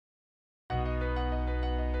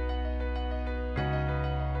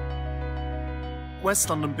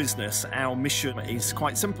West London Business, our mission is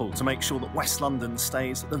quite simple: to make sure that West London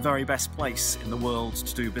stays the very best place in the world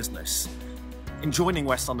to do business. In joining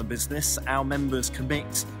West London Business, our members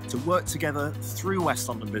commit to work together through West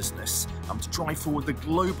London Business to drive forward the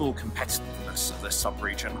global competitiveness of this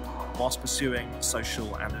sub-region whilst pursuing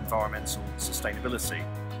social and environmental sustainability.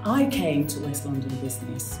 I came to West London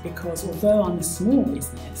Business because although I'm a small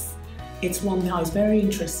business, it's one that I was very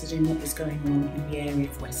interested in what was going on in the area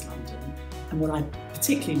of West London. And what I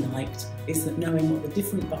particularly liked is that knowing what the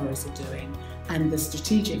different boroughs are doing and the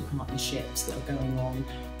strategic partnerships that are going on,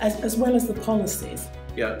 as well as the policies.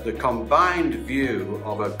 Yeah, the combined view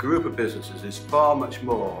of a group of businesses is far much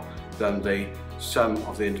more than the sum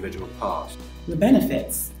of the individual parts. The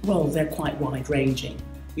benefits, well, they're quite wide-ranging.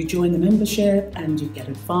 You join the membership and you get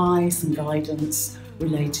advice and guidance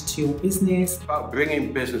related to your business. About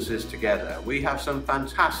bringing businesses together, we have some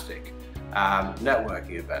fantastic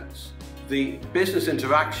networking events. The business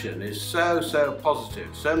interaction is so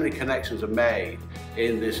positive. So many connections are made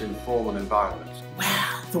in this informal environment.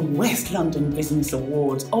 Wow, the West London Business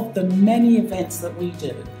Awards, of the many events that we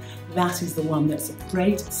do, that is the one that's a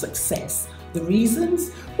great success. The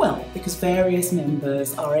reasons? Well, because various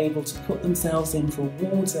members are able to put themselves in for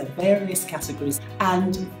awards in various categories,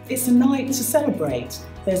 and it's a night to celebrate.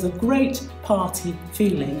 There's a great party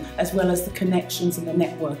feeling, as well as the connections and the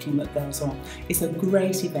networking that goes on. It's a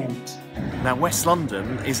great event. Now, West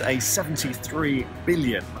London is a £73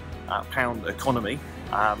 billion economy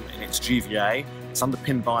in its GVA. It's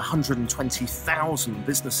underpinned by 120,000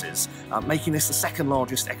 businesses, making this the second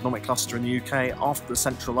largest economic cluster in the UK after the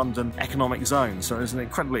Central London Economic Zone. So it's an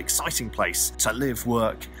incredibly exciting place to live,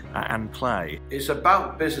 work and play. It's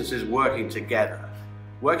about businesses working together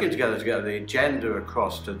to get the agenda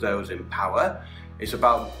across to those in power. It's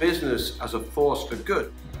about business as a force for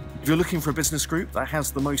good. If you're looking for a business group that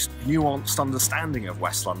has the most nuanced understanding of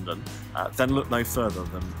West London, then look no further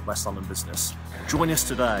than West London Business. Join us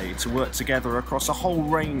today to work together across a whole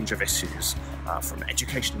range of issues, from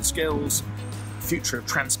education and skills, future of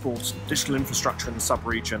transport and digital infrastructure in the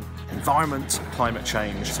sub-region, environment, climate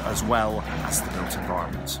change, as well as the built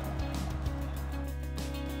environment.